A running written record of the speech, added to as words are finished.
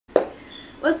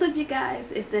What's up, you guys?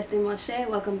 It's Destiny Moche.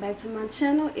 Welcome back to my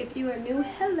channel. If you are new,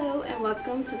 hello and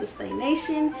welcome to the Slay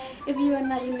Nation. If you are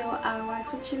not, you know I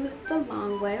rock with you the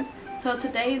long way. So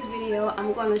today's video,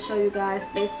 I'm going to show you guys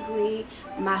basically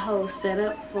my whole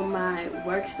setup for my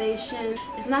workstation.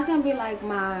 It's not going to be like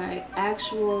my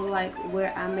actual, like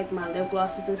where I make my lip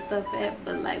glosses and stuff at,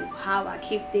 but like how I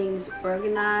keep things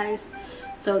organized.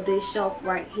 So this shelf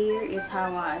right here is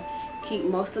how I keep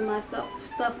most of my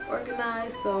stuff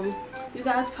organized. So you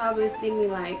guys probably see me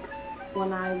like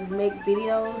when I make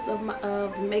videos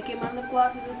of making my lip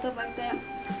glosses and stuff like that.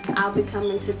 I'll be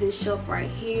coming to this shelf right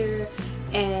here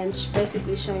and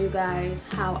basically showing you guys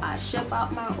how I ship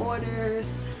out my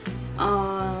orders,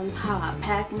 how I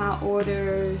pack my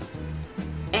orders,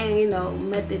 and you know,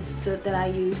 methods that I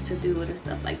use to do it and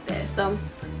stuff like that. So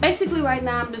basically right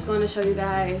now I'm just going to show you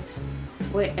guys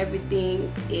where everything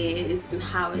is and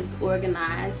how it's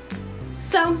organized.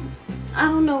 So I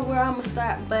don't know where I'm gonna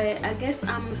start, but I guess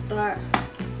I'm gonna start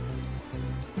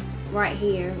right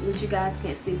here, which you guys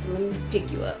can't see, so let me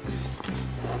pick you up.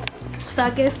 So I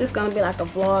guess this is gonna be like a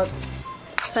vlog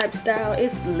type style.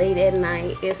 It's late at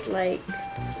night. It's like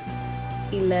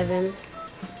 11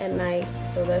 at night,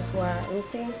 so that's why. Let me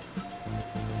see.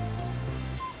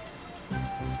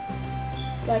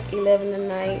 It's like 11 at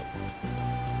night,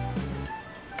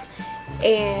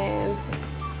 and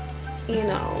you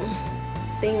know,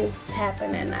 things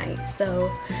happen at night.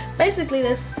 So basically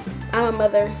I'm a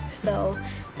mother, so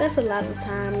that's a lot of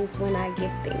times when I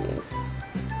get things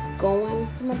going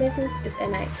for my business is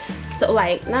at night. So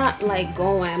like not like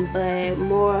going, but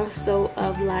more so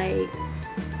of like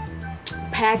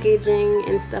packaging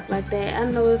and stuff like that.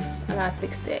 I noticed I gotta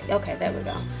fix that. Okay, there we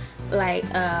go. Like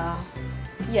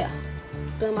yeah,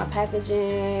 doing my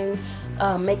packaging,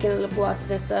 making lip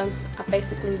glosses and stuff. I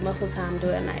basically most of the time do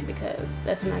it at night because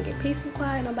that's when I get peace and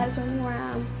quiet, nobody's running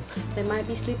around. They might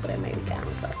be asleep or they may be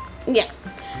down. So yeah,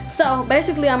 so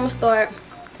basically I'm gonna start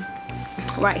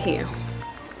right here.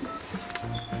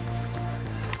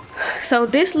 So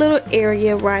this little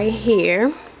area right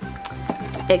here,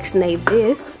 X-nay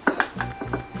this.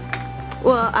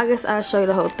 Well, I guess I'll show you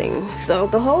the whole thing. So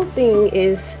the whole thing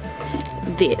is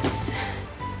this.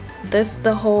 That's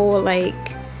the whole like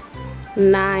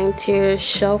 9-tier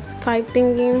shelf type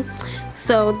thingy.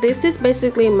 So this is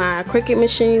basically my Cricut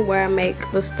machine where I make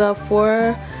the stuff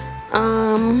for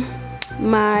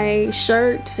my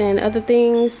shirts and other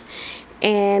things.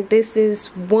 And this is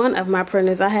one of my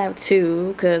printers. I have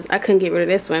two because I couldn't get rid of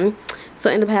this one, so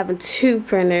I ended up having two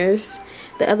printers.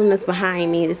 The other one that's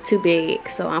behind me is too big,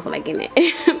 so I don't feel like getting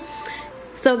it.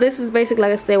 So this is basically,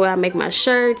 like I said, where I make my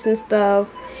shirts and stuff.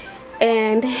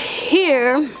 And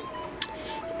here,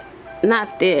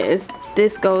 not this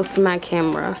goes to my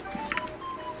camera.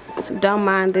 Don't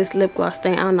mind this lip gloss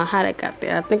thing. I don't know how that got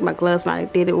there. I think my gloves might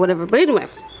have did it, whatever. But anyway,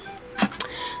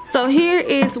 so here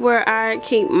is where I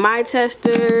keep my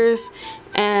testers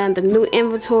and the new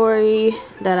inventory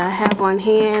that I have on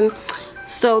hand.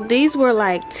 So these were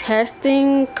like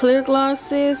testing clear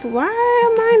glosses. Why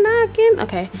am I not getting,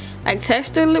 okay, like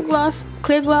tester lip gloss,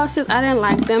 clear glosses. I didn't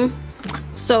like them,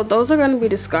 so those are going to be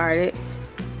discarded.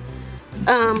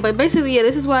 But basically, yeah,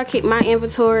 this is where I keep my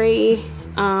inventory.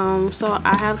 So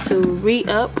I have to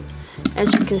re-up.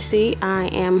 As you can see, I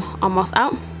am almost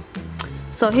out.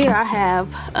 So here I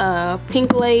have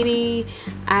Pink Lady.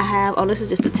 I have, oh, this is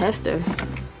just a tester.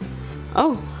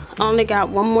 Oh, I only got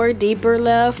one more deeper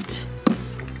left.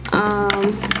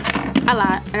 I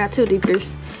lied, I got two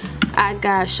deepers. I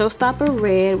got Showstopper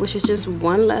Red, which is just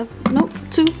one left. Nope,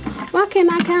 two. Why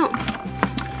can't I count?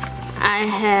 I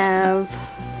have,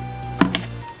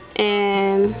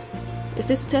 and is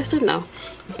this a tester? No.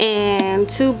 And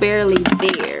two Barely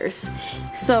Theirs.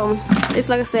 So it's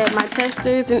like I said, my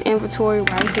testers and inventory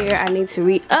right here. I need to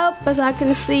re-up, as I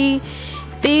can see.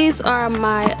 These are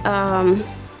my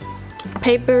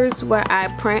papers where I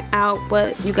print out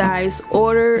what you guys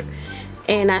ordered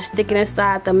and I stick it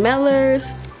inside the mailers.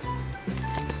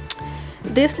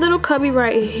 This little cubby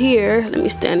right here, let me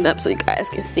stand up so you guys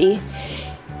can see.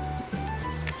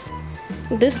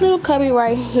 This little cubby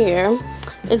right here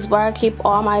is where I keep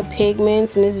all my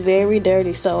pigments, and it's very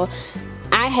dirty, so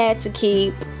I had to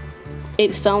keep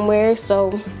it somewhere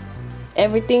so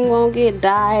everything won't get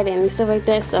dyed and stuff like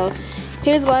that. So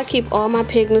here's where I keep all my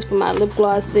pigments for my lip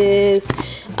glosses,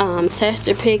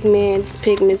 tester pigments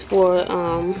for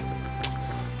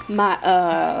my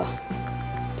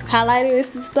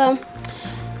highlighters and stuff.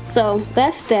 So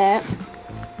that's that.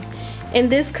 In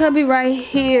this cubby right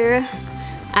here,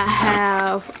 I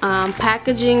have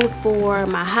packaging for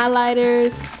my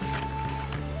highlighters.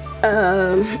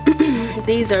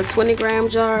 These are 20-gram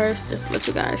jars, just to let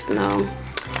you guys know.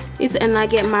 And I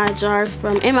get my jars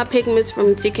from, and my pigments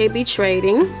from TKB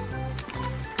Trading.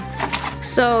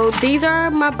 So these are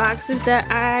my boxes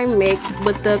that I make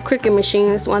with the Cricut machine.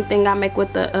 That's one thing I make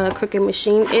with the Cricut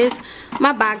machine is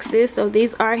my boxes. So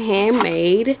these are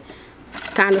handmade,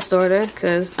 kind of, sort of,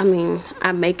 because I mean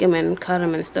I make them and cut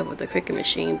them and stuff with the Cricut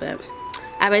machine, but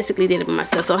I basically did it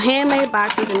myself. So handmade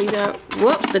boxes, and these are,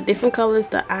 whoops, the different colors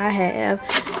that I have.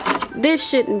 This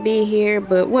shouldn't be here,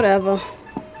 but whatever,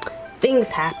 things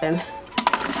happen.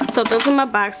 So those are my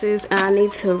boxes, and I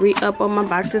need to re-up on my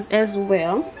boxes as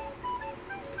well.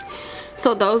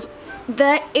 So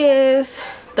that is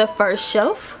the first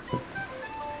shelf.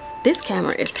 This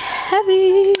camera is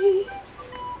heavy.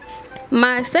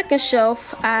 My second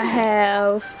shelf I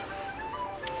have,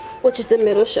 which is the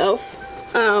middle shelf,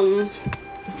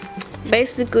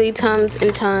 basically tons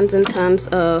and tons and tons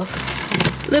of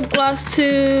lip gloss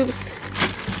tubes.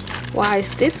 Why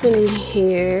is this one in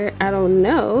here? I don't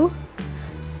know.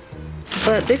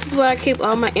 But this is where I keep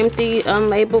all my empty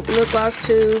unlabeled lip gloss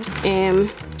tubes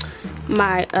and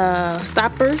my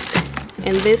stoppers.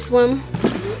 And this one,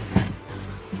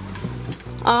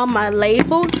 all my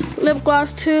labeled lip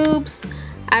gloss tubes,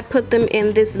 I put them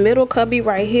in this middle cubby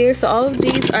right here. So all of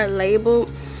these are labeled,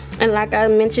 and like I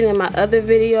mentioned in my other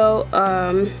video,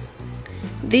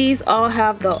 these all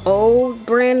have the old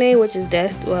brand name, which is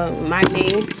my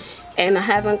name, and I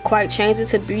haven't quite changed it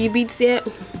to Beauty Beats yet.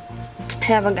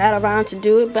 Haven't got around to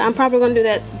do it, but I'm probably gonna do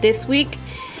that this week.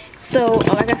 So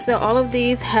like I said, all of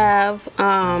these have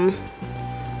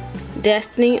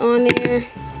Destiny on there,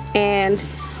 and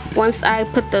once I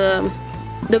put the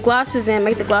glosses in,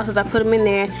 make the glosses, I put them in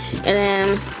there, and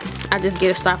then I just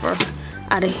get a stopper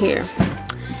out of here.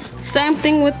 Same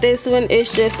thing with this one.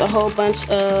 It's just a whole bunch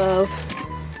of,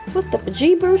 what the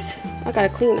bejeebers, I gotta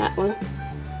clean that one.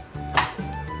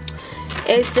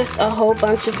 It's just a whole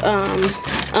bunch of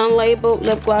unlabeled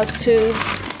lip gloss tubes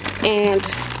and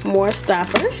more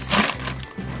stoppers.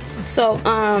 So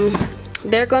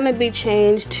they're gonna be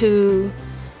changed to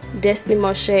Destiny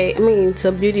Moche,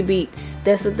 to Beauty Beats.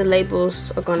 That's what the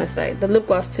labels are gonna say. The lip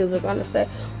gloss tubes are gonna say.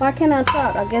 Why can't I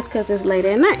talk? I guess because it's late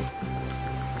at night.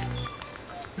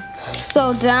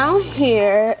 So down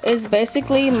here is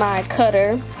basically my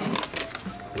cutter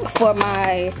for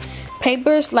my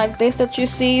papers like this that you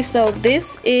see. So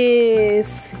this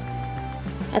is,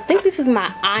 I think this is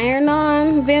my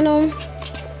iron-on vinyl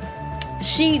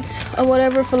sheets or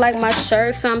whatever for like my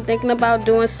shirts. So I'm thinking about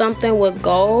doing something with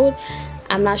gold.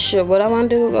 I'm not sure what I want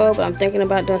to do with gold, but I'm thinking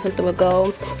about doing something with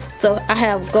gold. So I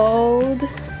have gold,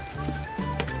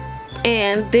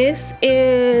 and this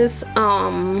is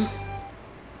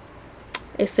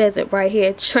it says it right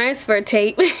here, transfer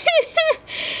tape.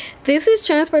 This is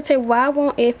transfer tape. Why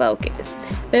won't it focus?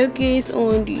 Focus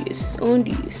on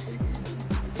this,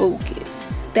 focus.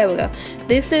 There we go.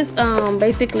 This is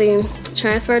basically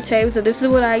transfer tape. So this is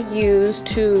what I use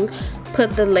to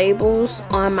put the labels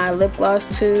on my lip gloss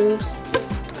tubes.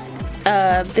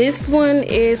 This one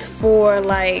is for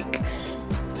like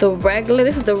the regular,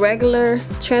 this is the regular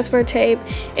transfer tape,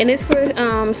 and it's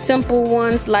for simple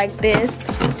ones like this.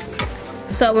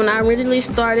 So when I originally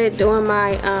started doing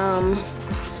my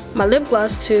my lip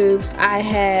gloss tubes, I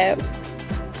had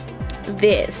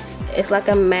this. It's like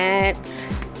a matte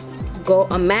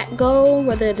gold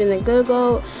rather than a good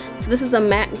gold. So this is a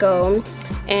matte gold,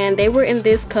 and they were in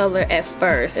this color at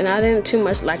first, and I didn't too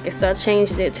much like it, so I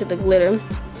changed it to the glitter.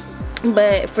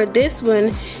 But for this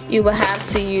one, you will have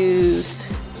to use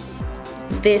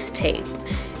this tape,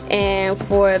 and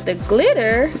for the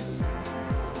glitter,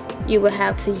 you will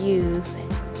have to use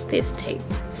this tape.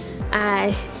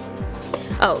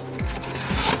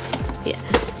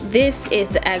 This is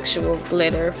the actual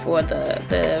glitter for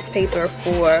the paper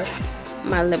for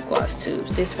my lip gloss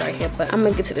tubes, this right here, but I'm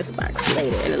gonna get to this box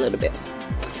later in a little bit.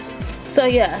 So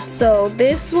yeah, so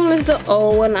this one is the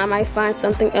old one. I might find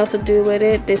something else to do with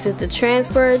it. This is the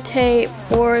transfer tape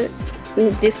for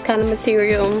this kind of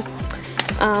material.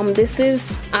 This is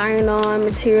iron-on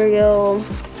material,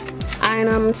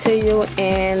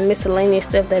 and miscellaneous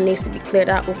stuff that needs to be cleared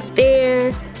out over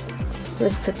there.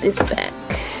 Let's put this back.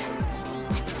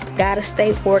 Gotta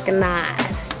stay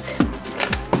organized.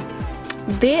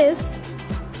 This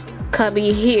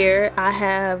cubby here, I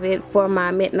have it for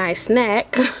my midnight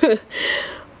snack,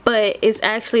 but it's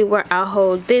actually where I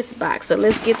hold this box. So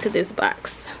let's get to this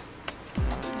box.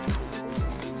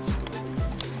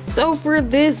 So for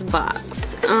this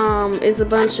box, it's a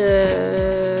bunch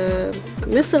of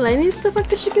miscellaneous stuff, I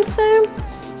guess you can say.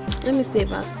 Let me see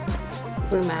if I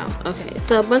zoom out. Okay,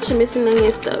 so a bunch of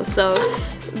miscellaneous stuff. So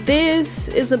this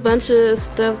is a bunch of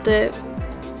stuff that,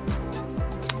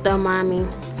 don't mind me,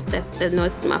 that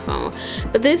noise is my phone,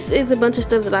 but this is a bunch of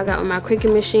stuff that I got with my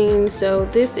Cricut machine. So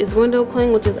this is window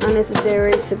cling, which is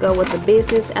unnecessary to go with the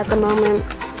business at the moment.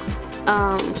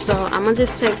 So I'm gonna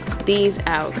just take these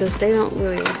out because they don't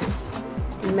really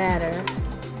matter.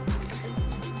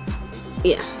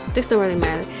 Yeah, this don't really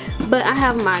matter. But I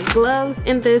have my gloves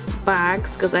in this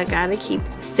box because I gotta keep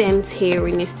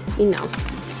sanitariness, you know.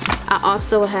 I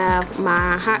also have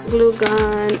my hot glue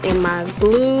gun and my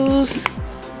glues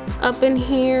up in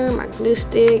here, my glue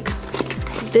sticks.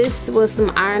 This was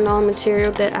some iron-on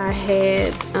material that I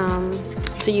had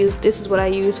to use. This is what I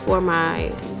use for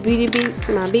my beauty beats,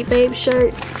 my Beat Babe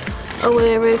shirts or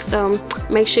whatever. So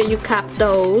make sure you cop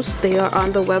those. They are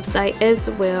on the website as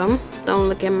well. Don't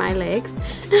look at my legs.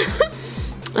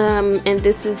 And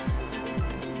this is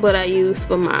what I use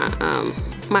for my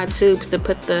my tubes to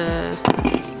put the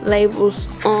labels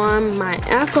on. My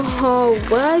alcohol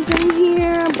was in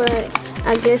here, but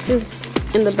I guess it's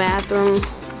in the bathroom.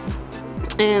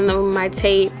 And my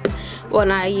tape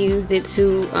when I used it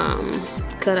to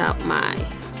cut out my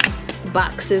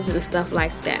boxes and stuff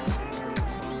like that,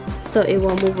 so it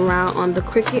won't move around on the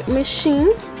Cricut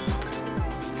machine.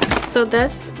 So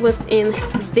that's what's in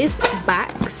this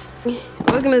box.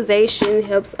 Organization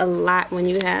helps a lot when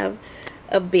you have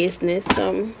a business.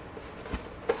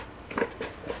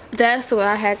 That's what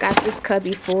I had got this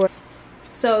cubby for.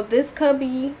 So this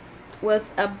cubby was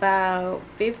about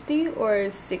 $50 or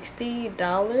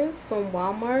 $60 from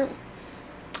Walmart.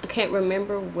 I can't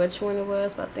remember which one it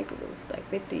was, but I think it was like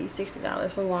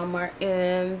 $50-$60 from Walmart.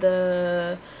 And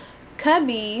the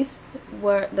cubbies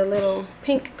were, the little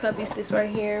pink cubbies, this right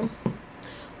here,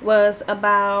 was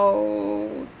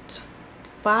about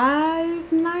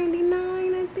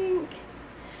 $5.99, I think.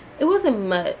 It wasn't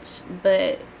much,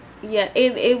 but yeah,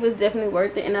 it was definitely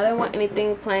worth it. And I don't want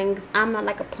anything plain because I'm not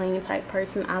like a plain type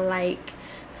person. I like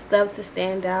stuff to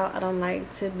stand out. I don't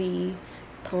like to be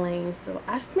plain. So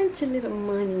I spent a little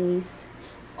monies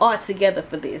all together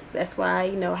for this. That's why,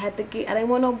 you know, I had to get, I didn't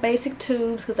want no basic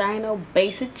tubes because I ain't no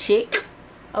basic chick.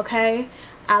 Okay,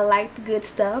 I like the good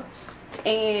stuff.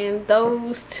 And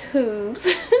those tubes,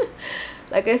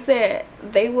 like I said,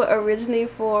 they were originally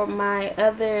for my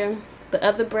the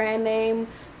other brand name,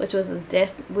 which was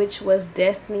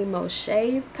Destiny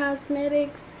Moche's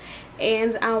Cosmetics.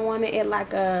 And I wanted it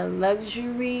like a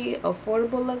luxury,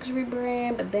 affordable luxury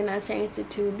brand, but then I changed it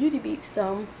to Beauty Beats.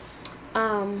 So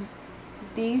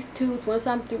these tubes, once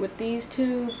I'm through with these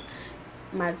tubes,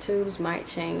 my tubes might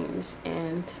change,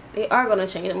 and they are gonna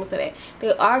change. I'm gonna say that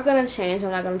they are gonna change.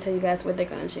 I'm not gonna tell you guys what they're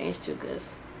gonna change to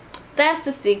because that's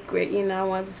the secret, you know. I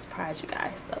wanted to surprise you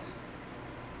guys. So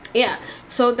yeah,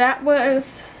 so that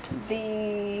was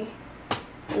the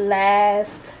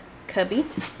last cubby.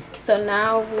 So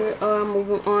now we're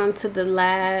moving on to the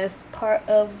last part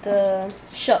of the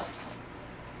shelf.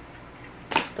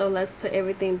 So let's put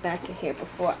everything back in here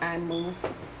before I move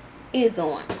is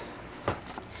on.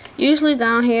 Usually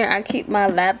down here I keep my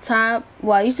laptop.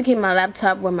 Well, I used to keep my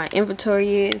laptop where my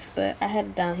inventory is, but I had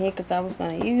it down here because I was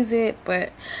going to use it,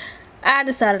 but I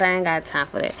decided I ain't got time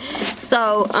for that.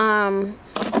 So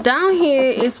down here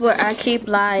is where I keep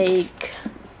like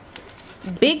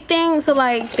big things, so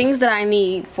like things that I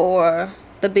need for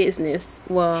the business.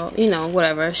 Well, you know,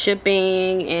 whatever,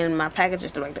 shipping and my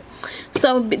packages, stuff like that.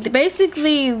 So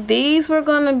basically these were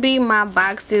gonna be my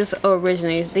boxes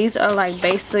originally. These are like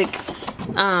basic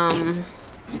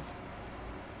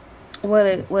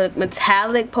what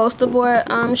metallic poster board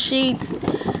sheets,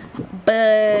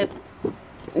 but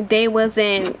they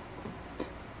wasn't,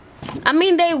 I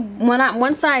mean,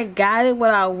 once I got it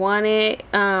what I wanted,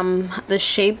 the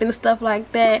shape and stuff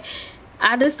like that,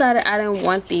 I decided I didn't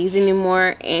want these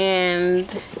anymore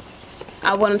and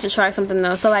I wanted to try something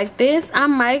else. So like this, I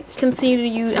might continue to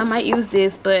use, I might use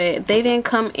this, but they didn't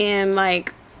come in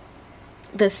like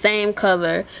the same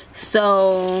color,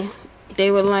 so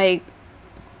they were like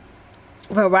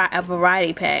a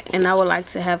variety pack, and I would like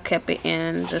to have kept it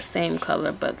in the same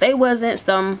color, but they wasn't.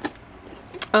 So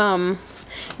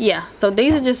yeah, so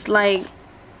these are just like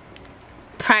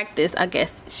practice, I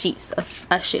guess, sheets,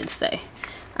 I should say.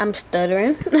 I'm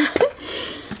stuttering.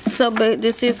 So but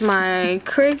this is my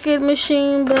Cricut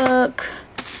machine book.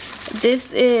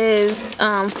 This is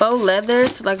faux leather,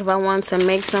 so like if I want to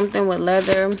make something with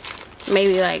leather,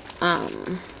 maybe like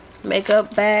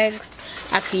makeup bags,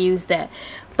 I could use that,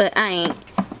 but I ain't.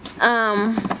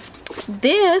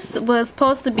 This was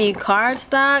supposed to be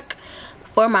cardstock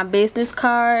for my business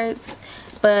cards,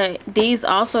 but these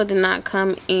also did not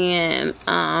come in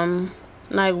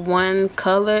like one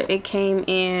color. It came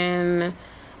in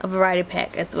a variety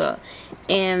pack as well,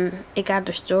 and it got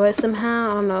destroyed somehow.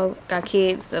 I don't know, got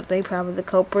kids, so they probably the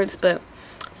culprits, but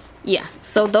yeah.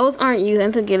 So those aren't used. I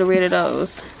need to get rid of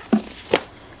those.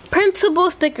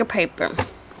 Printable sticker paper.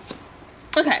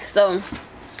 Okay, so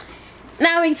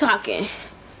now we talking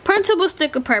printable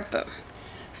sticker paper.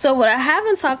 So what I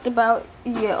haven't talked about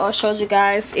yet or showed you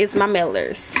guys is my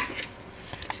mailers.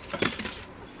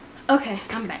 Okay,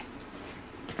 I'm back.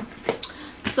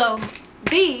 So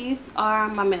these are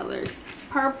my mailers.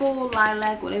 Purple,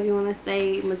 lilac, whatever you want to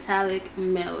say, metallic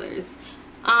mailers.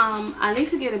 I need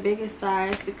to get a bigger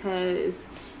size because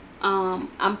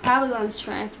I'm probably going to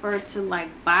transfer to like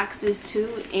boxes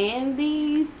too and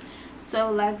these.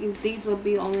 So like if these would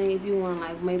be only if you want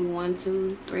like maybe 1,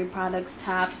 2, 3 products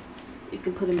tops, you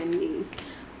can put them in these.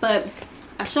 But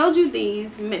I showed you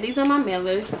these are my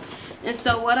mailers. And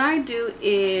so what I do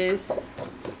is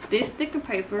this sticker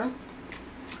paper,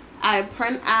 I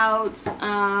print out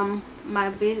my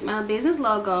business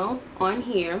logo on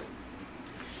here,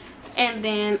 and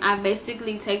then I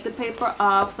basically take the paper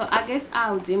off. So I guess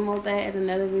I'll demo that in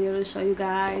another video to show you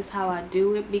guys how I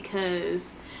do it,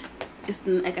 because it's,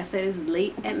 like I said, it's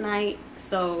late at night,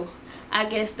 so I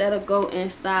guess that'll go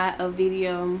inside a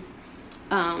video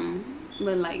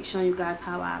but like showing you guys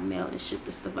how I mail and ship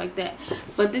and stuff like that.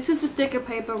 But this is the sticker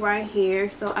paper right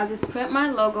here, so I just print my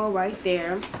logo right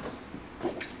there.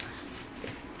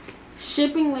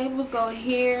 Shipping labels go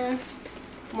here.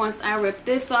 Once I rip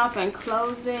this off and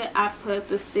close it, I put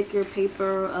the sticker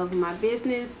paper of my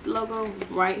business logo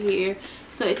right here.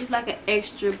 So it's just like an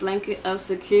extra blanket of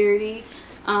security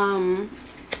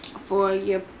for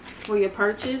your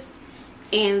purchase.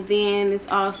 And then it's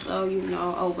also, you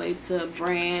know, a way to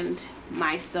brand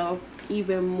myself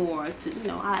even more, to, you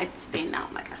know, I like to stand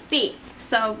out like I said.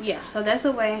 So yeah, so that's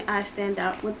the way I stand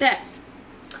out with that.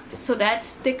 So that's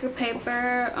sticker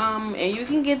paper, and you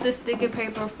can get the sticker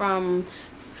paper from,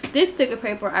 this sticker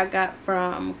paper I got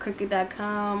from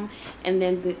Cricut.com, and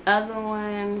then the other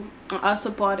one I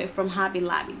also bought it from Hobby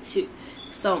Lobby too.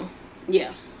 So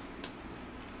yeah,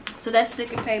 so that's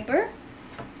sticker paper.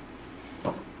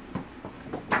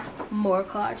 More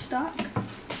cardstock,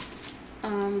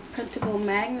 printable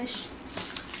magnet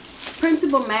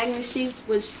sheets,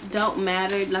 which don't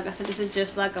matter. Like I said, this is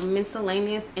just like a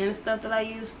miscellaneous and stuff that I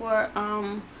use for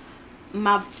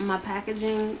my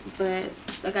packaging. But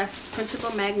like I said,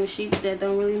 printable magnet sheets that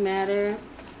don't really matter.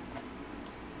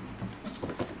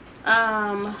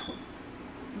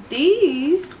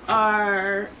 These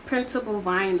are printable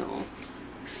vinyl.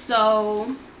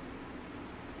 So,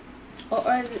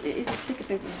 or is it sticker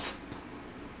paper?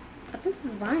 I think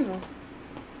this is vinyl.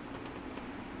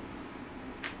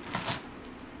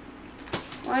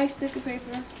 Why sticker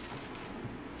paper?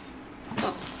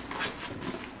 Oh.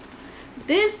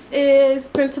 This is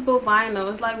printable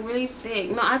vinyl. It's like really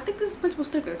thick. No, I think this is printable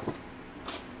sticker.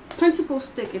 Printable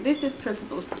sticker. This is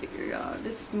printable sticker, y'all.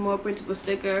 This is more printable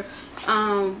sticker.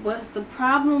 What's the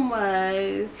problem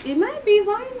was, it might be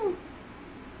vinyl.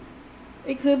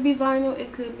 It could be vinyl,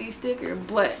 it could be sticker,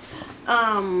 but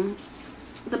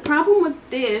the problem with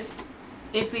this,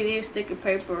 if it is sticker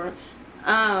paper,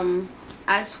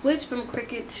 I switched from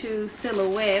Cricut to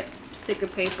Silhouette sticker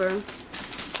paper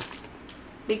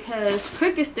because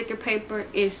Cricut sticker paper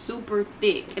is super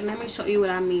thick. And let me show you what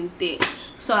I mean thick.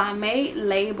 So I made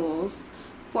labels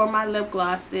for my lip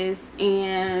glosses,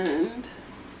 and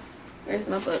where's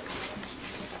my book?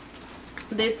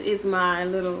 This is my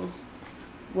little,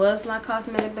 was my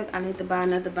cosmetic book. I need to buy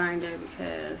another binder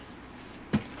because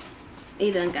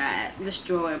it done got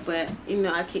destroyed. But you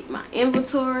know, I keep my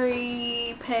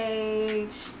inventory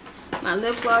page, my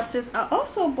lip glosses. I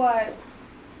also bought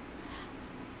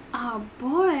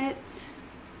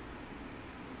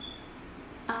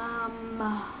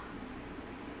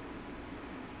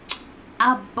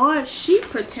sheet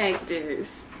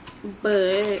protectors, but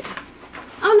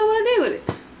I don't know what I did with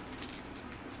it.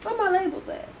 Where my labels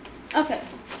at? Okay,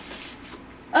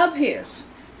 up here,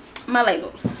 my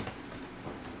labels.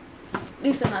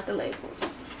 These are not the labels.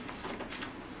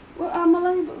 Where are my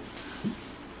labels?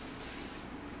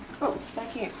 Oh,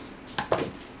 back here.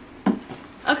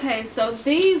 Okay, so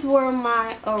these were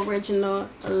my original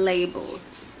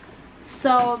labels.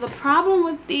 So the problem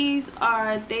with these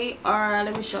are, they are,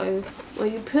 let me show you.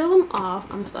 When you peel them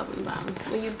off, I'm stopping the bottom.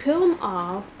 When you peel them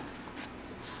off,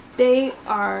 they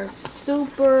are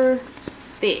super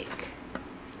thick.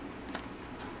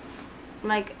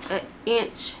 Like an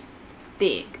inch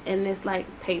thick, and it's like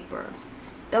paper.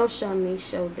 Don't show me,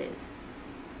 show this.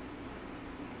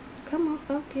 Come on,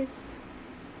 focus.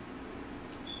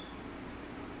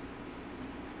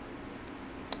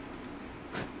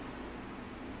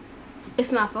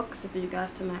 It's not focusing for you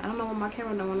guys tonight. I don't know why my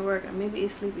camera don't want to work. Maybe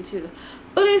it's sleepy too.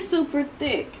 But it's super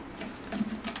thick.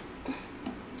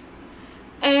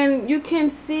 And you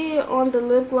can see it on the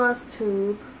lip gloss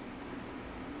tube.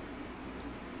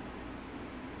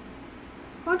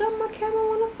 Why don't my camera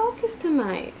want to focus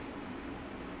tonight?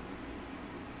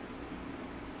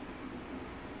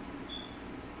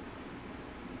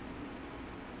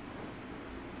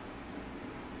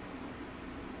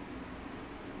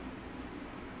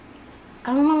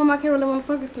 I don't know why my camera don't want to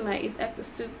focus tonight. It's acting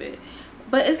stupid.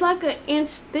 But it's like an inch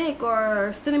thick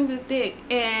or centimeter thick.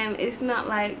 And it's not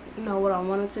like, you know, what I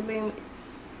want it to be.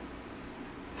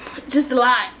 Just a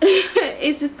lot.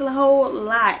 It's just a whole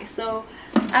lot. So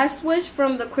I switched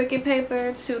from the Cricut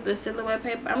paper to the Silhouette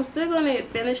paper. I'm still going to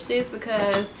finish this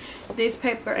because this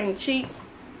paper ain't cheap.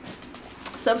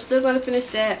 So I'm still going to finish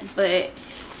that. But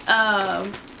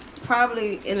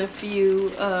probably in a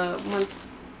few months.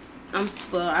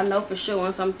 Well, I know for sure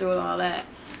once I'm through with all that,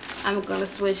 I'm gonna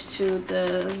switch to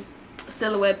the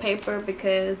Silhouette paper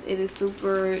because it is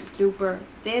super duper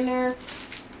thinner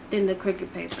than the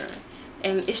Cricut paper,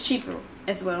 and it's cheaper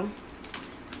as well.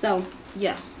 So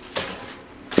yeah,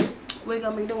 we're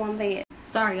gonna be doing that.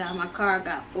 Sorry y'all, my car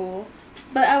got full.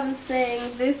 But I was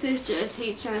saying this is just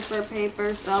heat transfer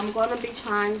paper, so I'm gonna be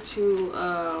trying to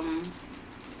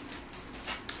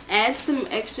add some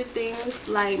extra things,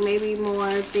 like maybe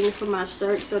more things for my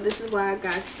shirt. So this is why I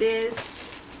got this.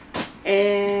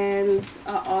 And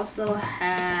I also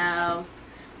have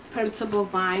printable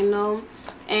vinyl.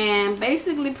 And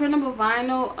basically printable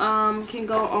vinyl can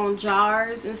go on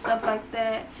jars and stuff like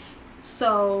that.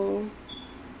 So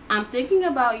I'm thinking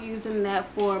about using that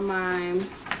for my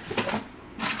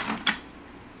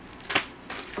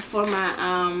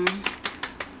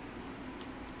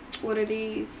what are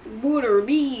these?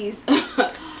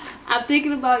 I'm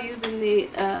thinking about using the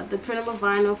printable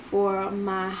vinyl for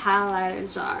my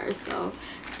highlighter jars. So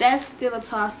that's still a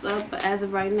toss up, but as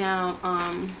of right now,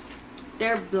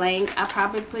 they're blank. I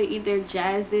probably put either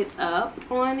Jazz It Up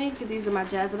on it, because these are my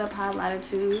Jazz It Up highlighter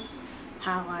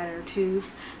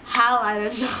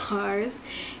jars.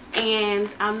 And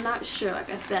I'm not sure, like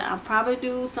I said, I'll probably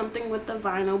do something with the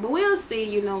vinyl, but we'll see,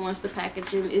 you know, once the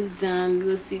packaging is done.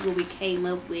 We'll see what we came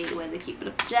up with, whether keep it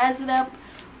up, Jazz It Up,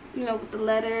 you know, with the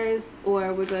letters,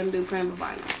 or we're going to do printable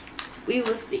vinyl. We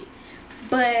will see.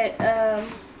 But,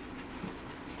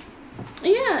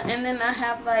 yeah, and then I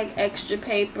have, like, extra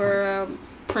paper,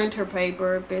 printer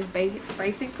paper,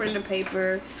 basic printer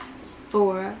paper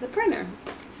for the printer.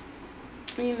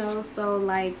 You know, so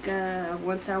like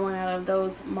once I run out of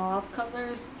those mauve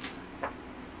colors,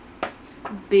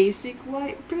 basic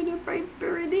white printer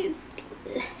paper it is.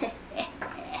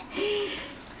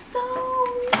 So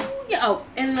yeah. Oh,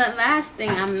 and the last thing,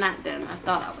 I'm not done. I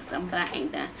thought I was done, but I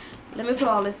ain't done. Let me put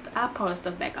all this, I'll put all this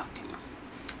stuff back off camera.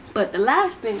 But the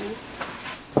last thing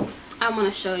I want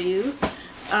to show you,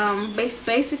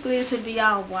 basically it's a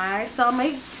DIY. So I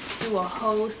may do a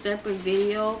whole separate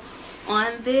video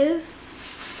on this.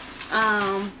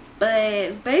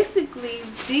 But basically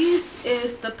this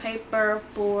is the paper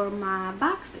for my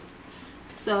boxes.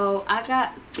 So I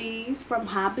got these from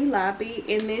Hobby Lobby,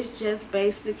 and it's just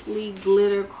basically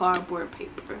glitter cardboard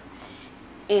paper.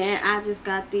 And I just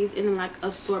got these in like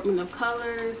assortment of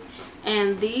colors,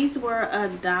 and these were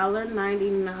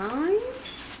 $1.99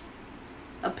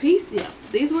 a piece. Yeah,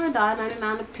 these were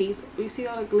 $1.99 a piece. You see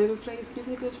all the glitter flakes? You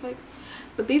see glitter flakes?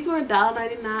 But these were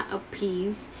 $1.99 a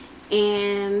piece.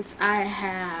 And I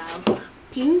have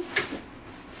pink,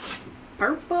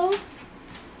 purple,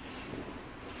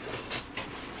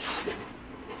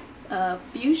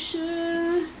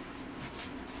 fuchsia,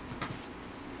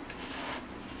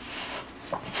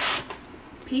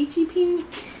 peachy pink,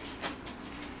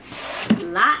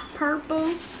 light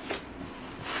purple,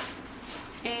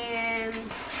 and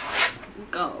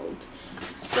gold.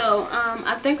 So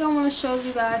I think I want to show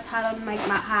you guys how I make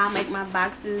my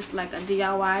boxes, like a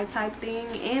DIY type thing,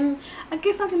 and I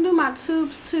guess I can do my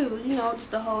tubes too, you know,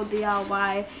 just the whole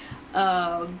DIY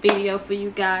video for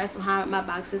you guys on how I make my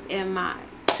boxes and my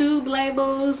tube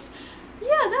labels. Yeah,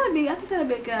 I think that'd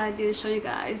be a good idea to show you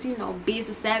guys, you know,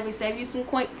 business savvy, save you some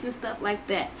coins and stuff like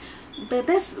that. But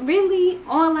that's really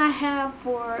all I have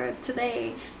for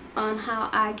today on how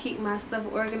I keep my stuff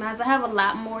organized. I have a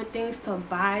lot more things to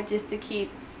buy just to keep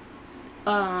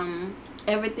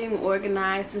everything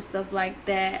organized and stuff like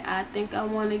that. I think I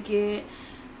want to get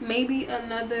maybe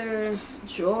another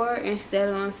drawer instead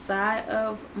on the side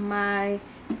of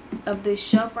this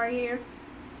shelf right here,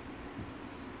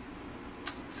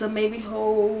 to maybe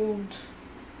hold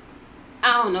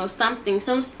I don't know,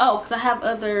 because I have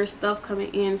other stuff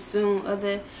coming in soon,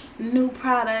 other new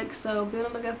products, so be on the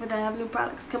lookout for that. I have new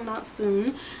products coming out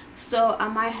soon, so I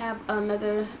might have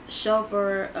another show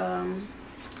for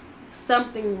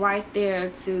something right there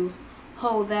to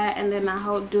hold that, and then I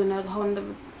do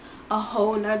a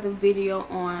whole nother video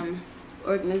on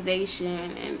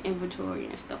organization and inventory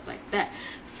and stuff like that.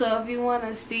 So if you want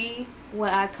to see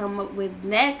what I come up with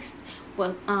next,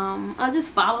 but I'll just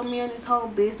follow me on this whole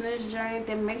business journey,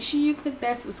 then make sure you click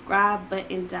that subscribe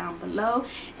button down below.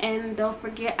 And don't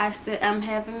forget, I'm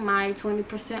having my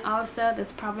 20% off sale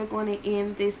that's probably going to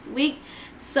end this week,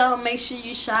 so make sure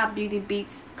you shop Beauty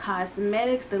Beats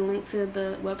Cosmetics. The link to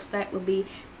the website will be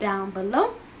down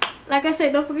below. Like I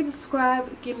said, don't forget to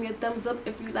subscribe, give me a thumbs up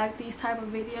if you like these type of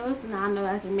videos, and I know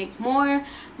I can make more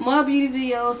beauty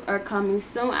videos are coming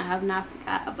soon. I have not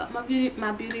forgot about my beauty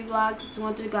vlogs. I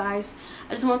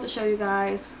just want to show you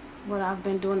guys what I've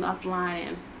been doing offline,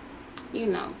 and you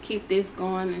know, keep this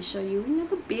going and show you,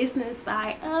 the business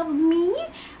side of me.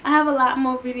 I have a lot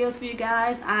more videos for you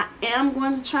guys. I am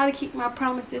going to try to keep my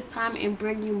promise this time and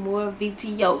bring you more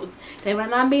videos. They might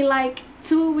not be like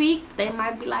 2 a week, they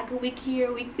might be like a week here,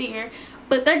 a week there,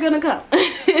 but they're gonna come.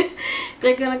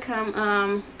 They're gonna come.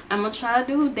 I'm gonna try to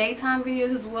do daytime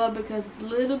videos as well, because it's a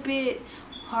little bit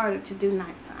harder to do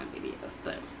nighttime videos,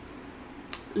 but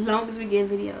as long as we get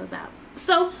videos out.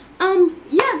 So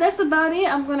yeah, that's about it.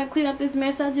 I'm gonna clean up this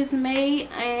mess I just made,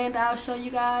 and I'll show you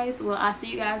guys, well, I'll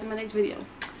see you guys in my next video.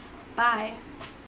 Bye.